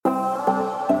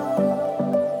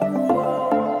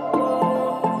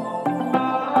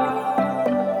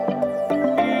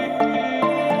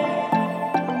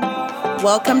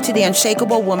Welcome to the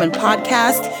Unshakable Woman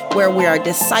podcast, where we are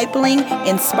discipling,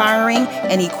 inspiring,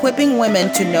 and equipping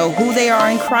women to know who they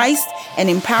are in Christ and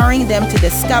empowering them to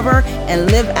discover and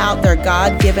live out their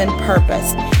God-given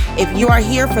purpose. If you are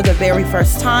here for the very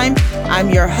first time,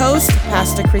 I'm your host,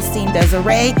 Pastor Christine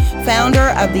Desiree,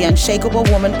 founder of the Unshakable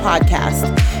Woman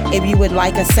podcast. If you would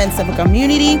like a sense of a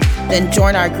community, then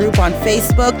join our group on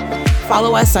Facebook,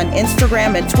 follow us on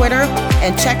Instagram and Twitter,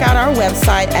 and check out our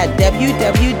website at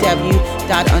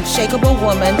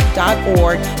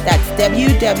www.unshakablewoman.org. That's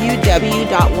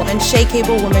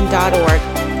www.unshakablewoman.org.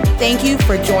 Thank you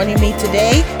for joining me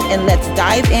today, and let's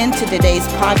dive into today's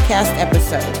podcast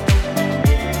episode.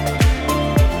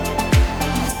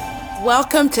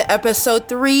 Welcome to episode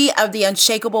 3 of the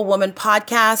Unshakable Woman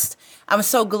podcast. I'm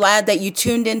so glad that you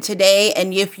tuned in today.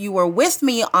 And if you were with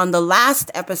me on the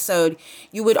last episode,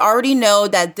 you would already know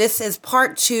that this is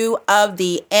part 2 of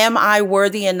the Am I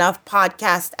Worthy Enough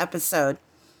podcast episode.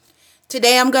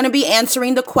 Today, I'm going to be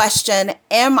answering the question,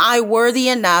 am I worthy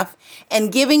enough?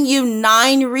 And giving you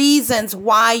 9 reasons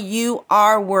why you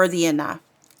are worthy enough.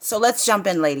 So let's jump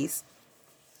in, ladies.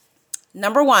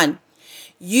 Number 1.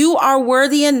 You are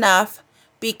worthy enough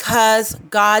because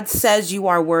God says you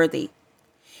are worthy.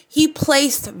 He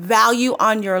placed value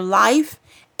on your life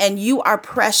and you are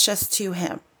precious to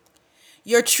Him.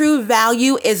 Your true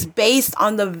value is based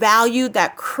on the value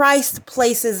that Christ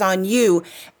places on you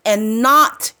and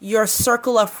not your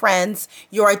circle of friends,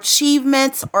 your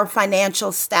achievements, or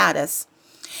financial status.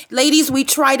 Ladies, we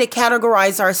try to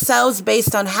categorize ourselves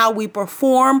based on how we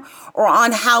perform or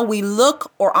on how we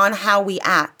look or on how we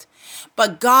act.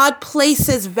 But God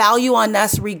places value on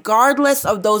us regardless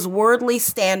of those worldly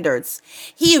standards.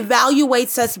 He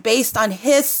evaluates us based on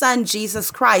His Son, Jesus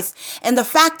Christ. And the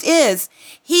fact is,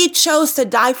 He chose to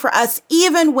die for us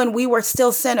even when we were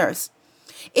still sinners.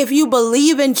 If you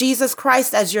believe in Jesus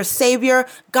Christ as your Savior,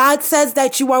 God says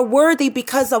that you are worthy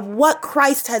because of what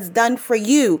Christ has done for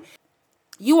you.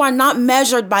 You are not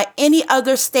measured by any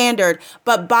other standard,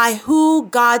 but by who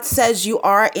God says you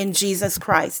are in Jesus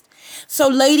Christ. So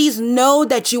ladies, know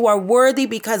that you are worthy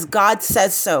because God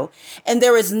says so. And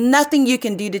there is nothing you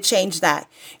can do to change that.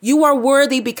 You are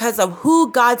worthy because of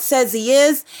who God says He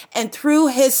is and through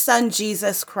His Son,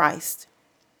 Jesus Christ.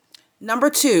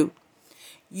 Number 2,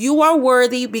 you are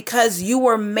worthy because you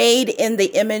were made in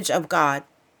the image of God.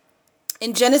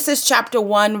 In Genesis chapter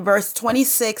 1, verse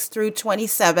 26 through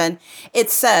 27, it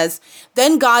says,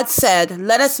 "Then God said,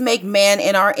 'Let us make man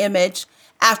in our image,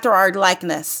 after our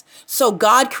likeness.' So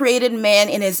God created man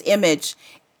in His image.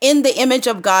 In the image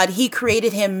of God, He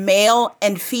created him, male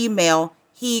and female.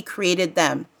 He created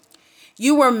them.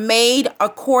 You were made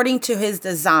according to His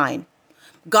design.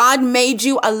 God made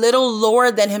you a little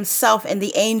lower than Himself and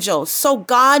the angels. So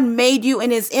God made you in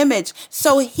His image.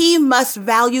 So He must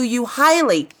value you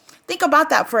highly." Think about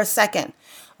that for a second.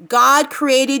 God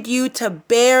created you to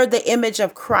bear the image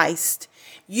of Christ.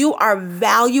 You are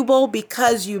valuable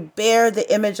because you bear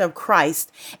the image of Christ.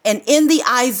 And in the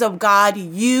eyes of God,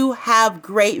 you have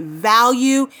great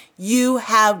value. You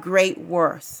have great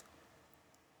worth.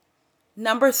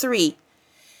 Number 3,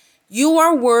 you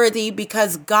are worthy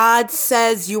because God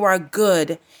says you are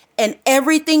good, and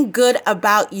everything good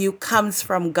about you comes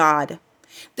from God.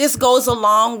 This goes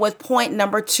along with point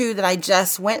number 2 that I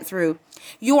just went through.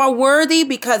 You are worthy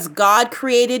because God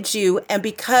created you and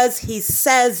because He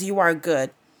says you are good.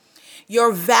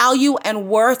 Your value and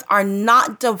worth are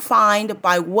not defined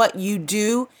by what you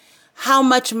do, how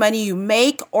much money you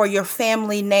make, or your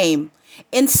family name.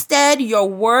 Instead, your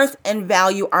worth and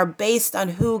value are based on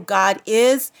who God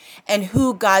is and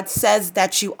who God says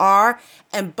that you are,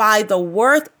 and by the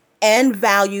worth and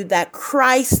value that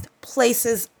Christ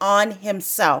places on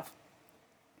Himself.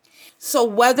 So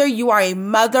whether you are a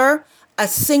mother, a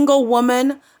single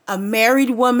woman, a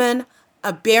married woman,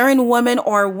 a barren woman,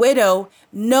 or a widow,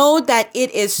 know that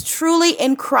it is truly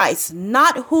in Christ,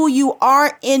 not who you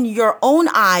are in your own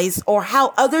eyes or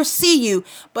how others see you,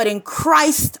 but in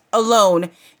Christ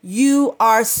alone. You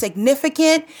are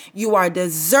significant, you are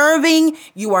deserving,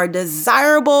 you are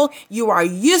desirable, you are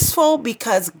useful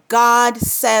because God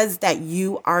says that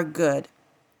you are good.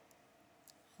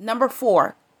 Number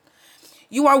 4,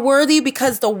 you are worthy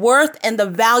because the worth and the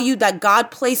value that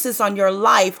God places on your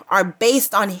life are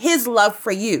based on His love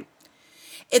for you.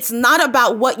 It's not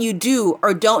about what you do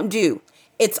or don't do.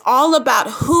 It's all about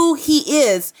who He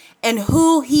is and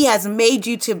who He has made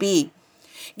you to be.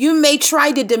 You may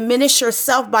try to diminish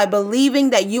yourself by believing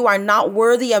that you are not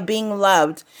worthy of being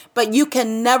loved, but you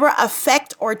can never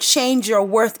affect or change your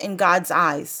worth in God's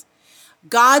eyes.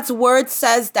 God's word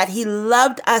says that he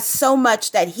loved us so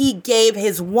much that he gave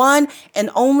his one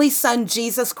and only son,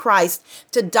 Jesus Christ,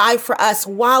 to die for us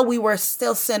while we were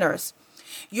still sinners.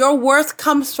 Your worth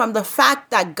comes from the fact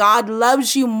that God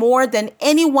loves you more than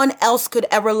anyone else could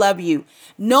ever love you.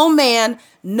 No man,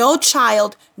 no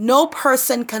child, no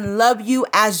person can love you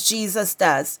as Jesus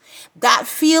does. That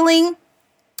feeling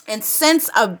and sense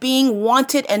of being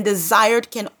wanted and desired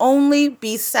can only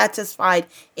be satisfied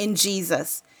in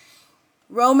Jesus.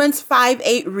 Romans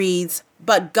 5:8 reads,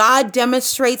 "But God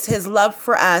demonstrates his love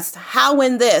for us, how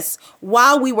in this,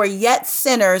 while we were yet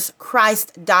sinners,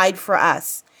 Christ died for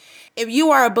us." If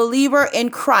you are a believer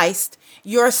in Christ,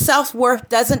 your self-worth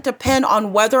doesn't depend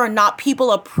on whether or not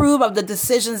people approve of the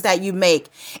decisions that you make.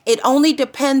 It only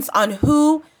depends on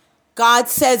who God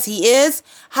says he is,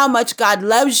 how much God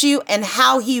loves you, and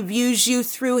how he views you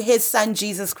through his son,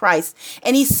 Jesus Christ.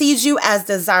 And he sees you as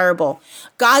desirable.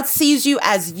 God sees you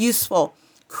as useful.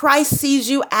 Christ sees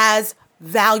you as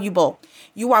valuable.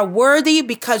 You are worthy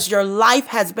because your life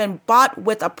has been bought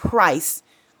with a price.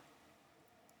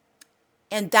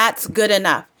 And that's good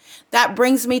enough. That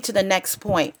brings me to the next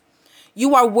point.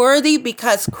 You are worthy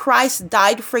because Christ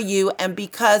died for you and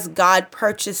because God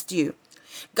purchased you.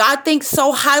 God thinks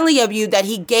so highly of you that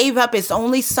he gave up his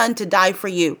only son to die for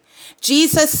you.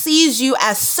 Jesus sees you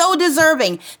as so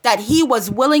deserving that he was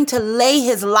willing to lay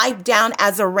his life down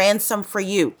as a ransom for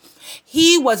you.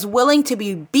 He was willing to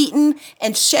be beaten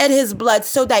and shed his blood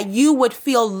so that you would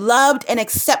feel loved and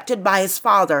accepted by his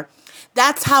Father.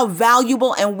 That's how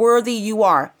valuable and worthy you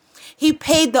are. He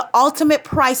paid the ultimate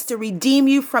price to redeem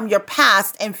you from your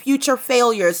past and future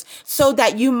failures so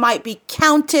that you might be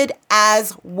counted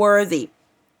as worthy.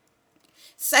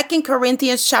 2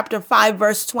 Corinthians chapter 5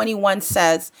 verse 21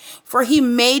 says, "For he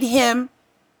made him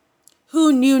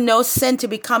who knew no sin to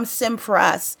become sin for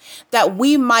us, that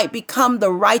we might become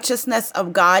the righteousness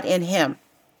of God in him."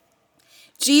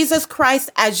 Jesus Christ,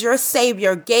 as your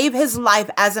Savior, gave his life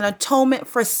as an atonement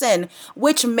for sin,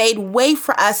 which made way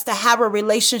for us to have a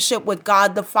relationship with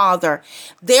God the Father.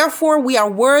 Therefore, we are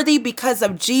worthy because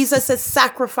of Jesus'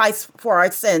 sacrifice for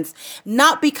our sins,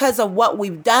 not because of what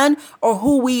we've done or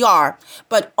who we are,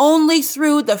 but only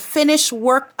through the finished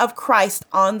work of Christ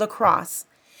on the cross.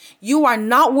 You are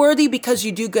not worthy because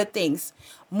you do good things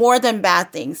more than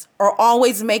bad things, or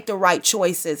always make the right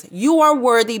choices. You are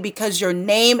worthy because your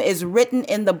name is written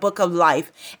in the book of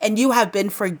life, and you have been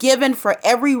forgiven for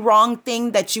every wrong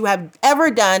thing that you have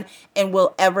ever done and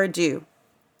will ever do.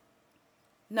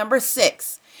 Number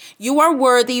 6, you are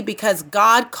worthy because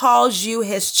God calls you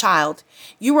his child.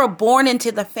 You were born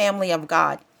into the family of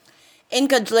God. In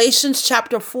Galatians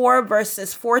chapter 4,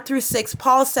 verses 4 through 6,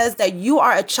 Paul says that you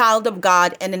are a child of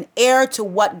God and an heir to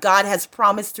what God has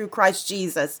promised through Christ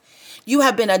Jesus. You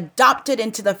have been adopted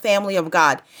into the family of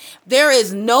God. There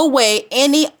is no way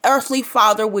any earthly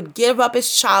father would give up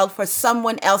his child for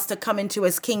someone else to come into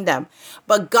his kingdom.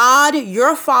 But God,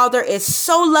 your Father, is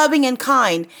so loving and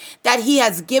kind that he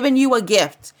has given you a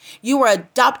gift. You are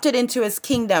adopted into his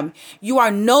kingdom. You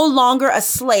are no longer a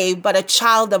slave, but a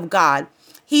child of God.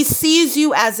 He sees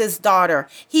you as his daughter.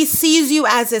 He sees you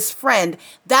as his friend.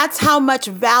 That's how much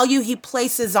value he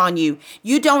places on you.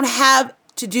 You don't have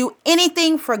to do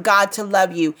anything for God to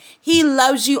love you. He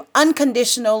loves you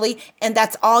unconditionally, and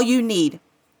that's all you need.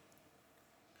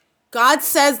 God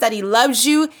says that he loves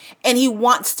you and he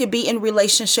wants to be in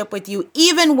relationship with you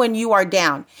even when you are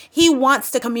down. He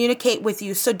wants to communicate with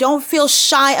you, so don't feel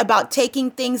shy about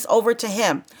taking things over to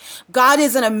him. God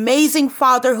is an amazing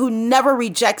Father who never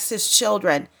rejects his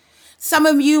children. Some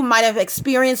of you might have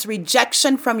experienced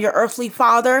rejection from your earthly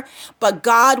father, but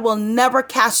God will never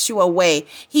cast you away.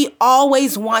 He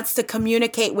always wants to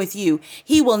communicate with you.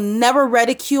 He will never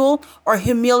ridicule or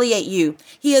humiliate you.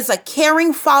 He is a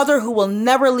caring father who will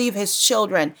never leave his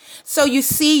children. So you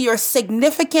see, your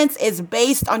significance is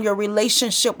based on your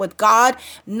relationship with God,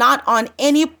 not on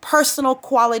any personal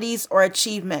qualities or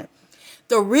achievement.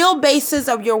 The real basis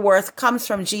of your worth comes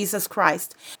from Jesus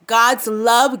Christ. God's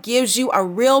love gives you a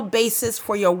real basis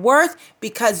for your worth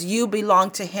because you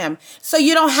belong to him. So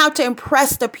you don't have to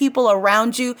impress the people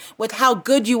around you with how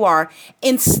good you are.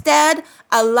 Instead,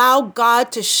 allow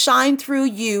God to shine through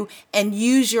you and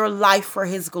use your life for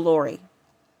his glory.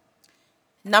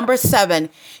 Number 7,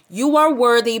 you are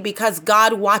worthy because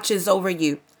God watches over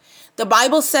you. The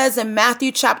Bible says in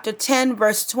Matthew chapter 10,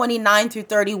 verse 29 through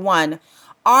 31,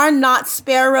 "Are not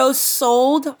sparrows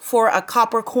sold for a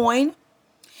copper coin?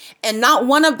 And not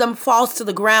one of them falls to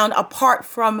the ground apart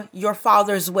from your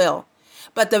Father's will.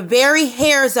 But the very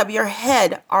hairs of your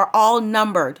head are all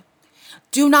numbered.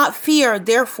 Do not fear,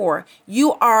 therefore,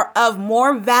 you are of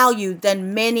more value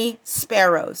than many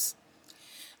sparrows."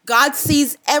 God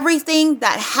sees everything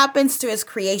that happens to his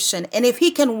creation. And if he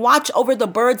can watch over the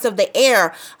birds of the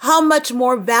air, how much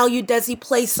more value does he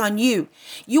place on you?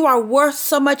 You are worth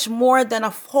so much more than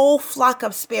a whole flock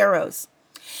of sparrows.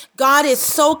 God is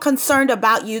so concerned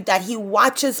about you that he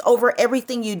watches over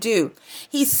everything you do.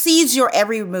 He sees your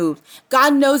every move.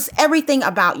 God knows everything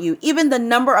about you, even the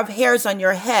number of hairs on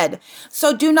your head.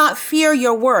 So do not fear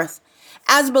your worth.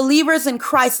 As believers in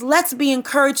Christ, let's be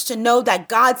encouraged to know that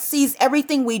God sees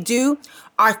everything we do.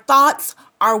 Our thoughts,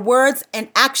 our words, and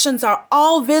actions are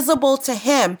all visible to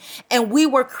him, and we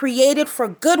were created for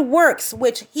good works,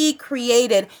 which he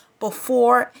created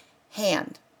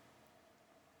beforehand.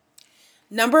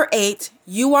 Number 8,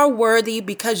 you are worthy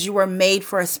because you were made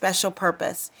for a special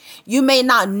purpose. You may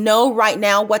not know right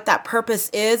now what that purpose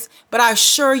is, but I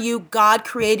assure you God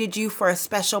created you for a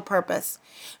special purpose.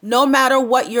 No matter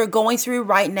what you're going through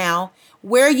right now,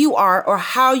 where you are or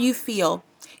how you feel,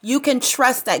 you can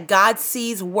trust that God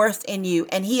sees worth in you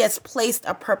and he has placed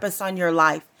a purpose on your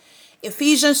life.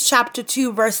 Ephesians chapter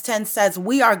 2 verse 10 says,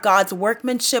 we are God's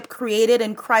workmanship created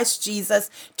in Christ Jesus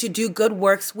to do good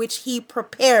works, which he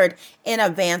prepared in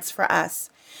advance for us.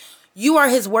 You are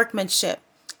his workmanship.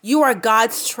 You are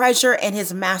God's treasure and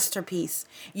his masterpiece.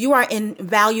 You are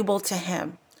invaluable to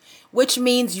him, which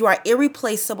means you are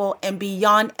irreplaceable and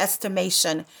beyond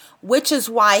estimation, which is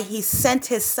why he sent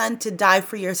his son to die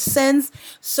for your sins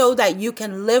so that you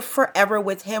can live forever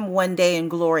with him one day in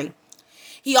glory.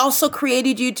 He also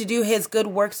created you to do his good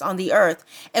works on the earth.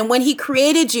 And when he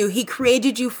created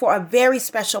you for a very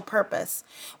special purpose.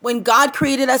 When God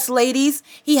created us, ladies,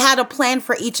 he had a plan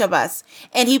for each of us.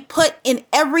 And he put in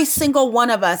every single one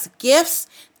of us gifts,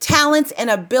 talents, and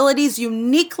abilities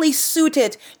uniquely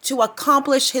suited to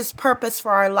accomplish his purpose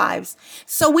for our lives.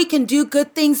 So we can do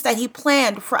good things that he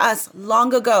planned for us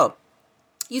long ago.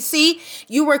 You see,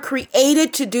 you were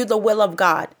created to do the will of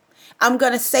God. I'm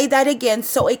going to say that again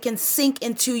so it can sink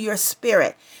into your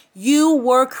spirit. You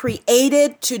were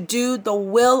created to do the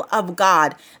will of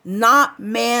God, not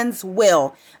man's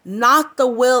will, not the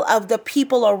will of the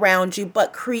people around you,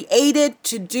 but created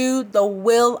to do the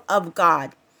will of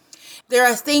God. There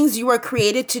are things you were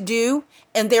created to do,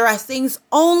 and there are things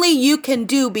only you can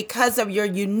do because of your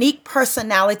unique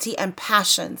personality and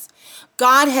passions.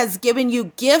 God has given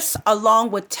you gifts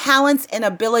along with talents and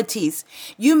abilities.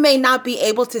 You may not be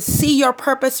able to see your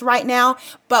purpose right now,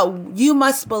 but you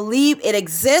must believe it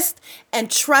exists and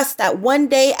trust that one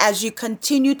day as you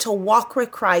continue to walk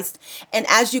with Christ and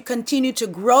as you continue to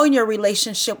grow in your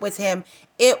relationship with him,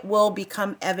 it will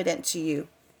become evident to you.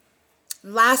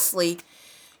 Lastly,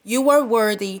 you are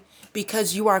worthy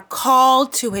because you are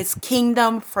called to his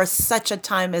kingdom for such a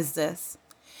time as this.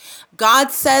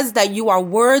 God says that you are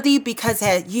worthy because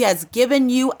he has given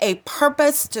you a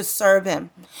purpose to serve him.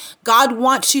 God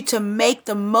wants you to make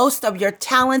the most of your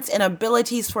talents and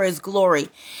abilities for his glory.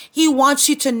 He wants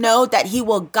you to know that he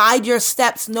will guide your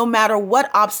steps no matter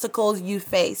what obstacles you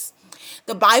face.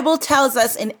 The Bible tells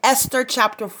us in Esther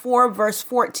chapter 4 verse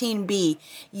 14b,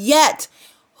 yet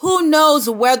who knows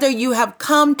whether you have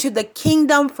come to the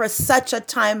kingdom for such a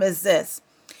time as this?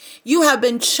 You have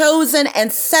been chosen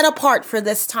and set apart for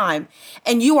this time,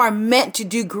 and you are meant to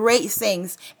do great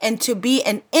things and to be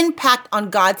an impact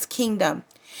on God's kingdom.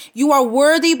 You are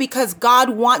worthy because God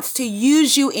wants to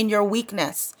use you in your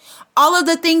weakness. All of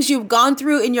the things you've gone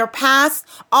through in your past,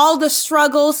 all the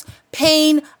struggles,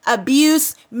 pain,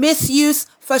 abuse, misuse,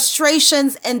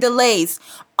 frustrations, and delays,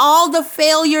 all the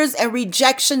failures and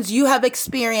rejections you have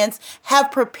experienced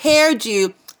have prepared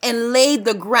you and laid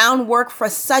the groundwork for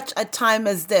such a time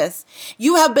as this.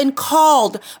 You have been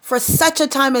called for such a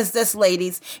time as this,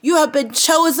 ladies. You have been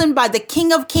chosen by the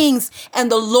King of Kings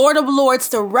and the Lord of Lords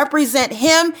to represent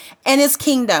him and his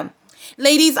kingdom.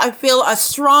 Ladies, I feel a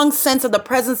strong sense of the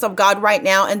presence of God right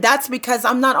now, and that's because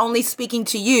I'm not only speaking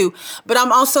to you, but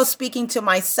I'm also speaking to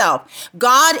myself.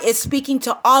 God is speaking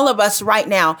to all of us right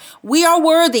now. We are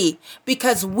worthy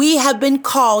because we have been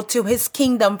called to his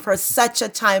kingdom for such a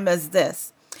time as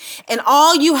this. And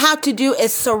all you have to do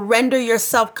is surrender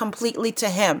yourself completely to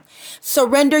him.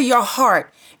 Surrender your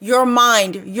heart, your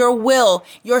mind, your will,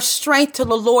 your strength to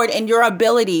the Lord and your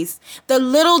abilities. The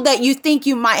little that you think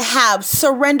you might have,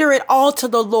 surrender it all to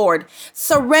the Lord.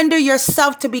 Surrender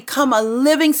yourself to become a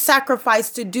living sacrifice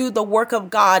to do the work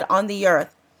of God on the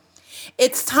earth.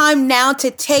 It's time now to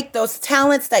take those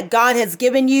talents that God has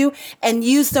given you and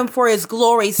use them for his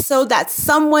glory so that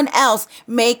someone else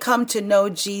may come to know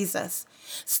Jesus.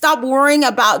 Stop worrying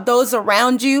about those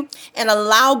around you and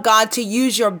allow God to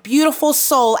use your beautiful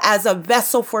soul as a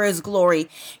vessel for his glory.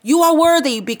 You are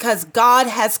worthy because God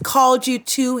has called you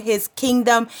to his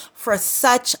kingdom for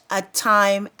such a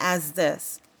time as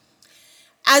this.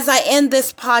 As I end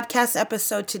this podcast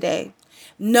episode today,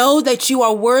 know that you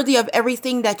are worthy of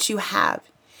everything that you have.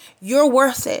 You're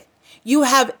worth it. You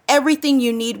have everything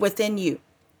you need within you.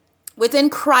 Within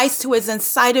Christ who is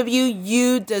inside of you,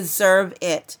 you deserve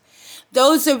it.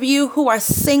 Those of you who are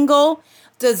single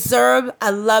deserve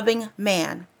a loving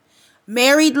man.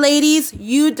 Married ladies,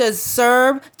 you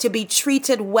deserve to be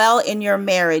treated well in your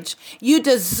marriage. You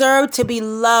deserve to be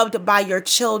loved by your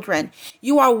children.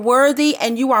 You are worthy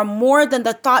and you are more than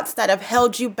the thoughts that have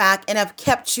held you back and have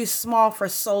kept you small for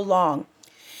so long.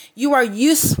 You are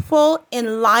useful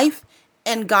in life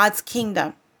and God's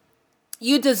kingdom.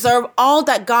 You deserve all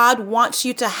that God wants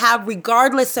you to have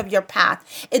regardless of your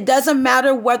path. It doesn't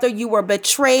matter whether you were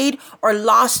betrayed or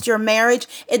lost your marriage.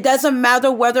 It doesn't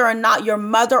matter whether or not your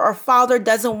mother or father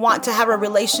doesn't want to have a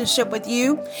relationship with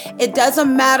you. It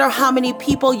doesn't matter how many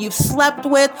people you've slept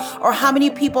with or how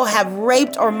many people have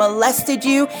raped or molested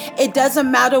you. It doesn't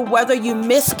matter whether you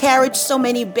miscarried so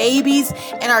many babies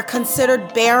and are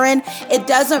considered barren. It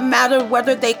doesn't matter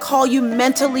whether they call you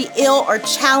mentally ill or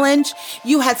challenged.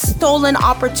 You had stolen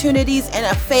opportunities and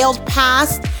a failed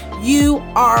past. You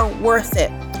are worth it.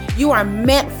 You are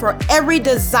meant for every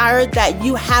desire that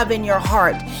you have in your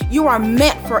heart. You are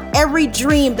meant for every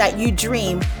dream that you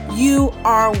dream. You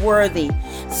are worthy.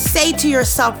 Say to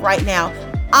yourself right now,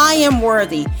 I am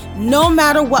worthy. No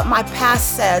matter what my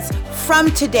past says,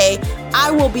 from today, I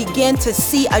will begin to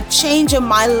see a change in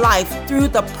my life through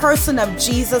the person of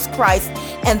Jesus Christ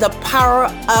and the power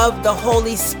of the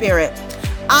Holy Spirit.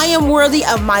 I am worthy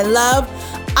of my love.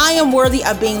 I am worthy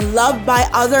of being loved by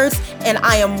others, and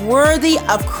I am worthy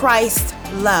of Christ's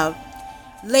love.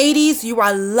 Ladies, you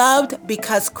are loved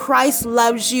because Christ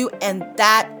loves you, and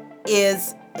that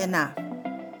is enough.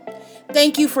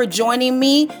 Thank you for joining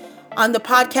me on the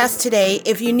podcast today.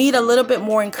 If you need a little bit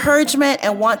more encouragement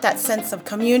and want that sense of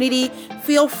community,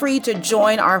 feel free to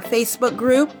join our Facebook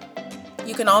group.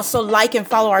 You can also like and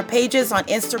follow our pages on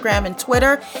Instagram and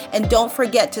Twitter. And don't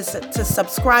forget to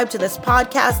subscribe to this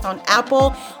podcast on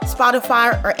Apple,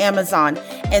 Spotify, or Amazon.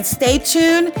 And stay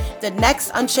tuned. The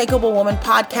next Unshakable Woman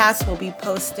podcast will be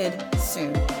posted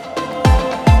soon.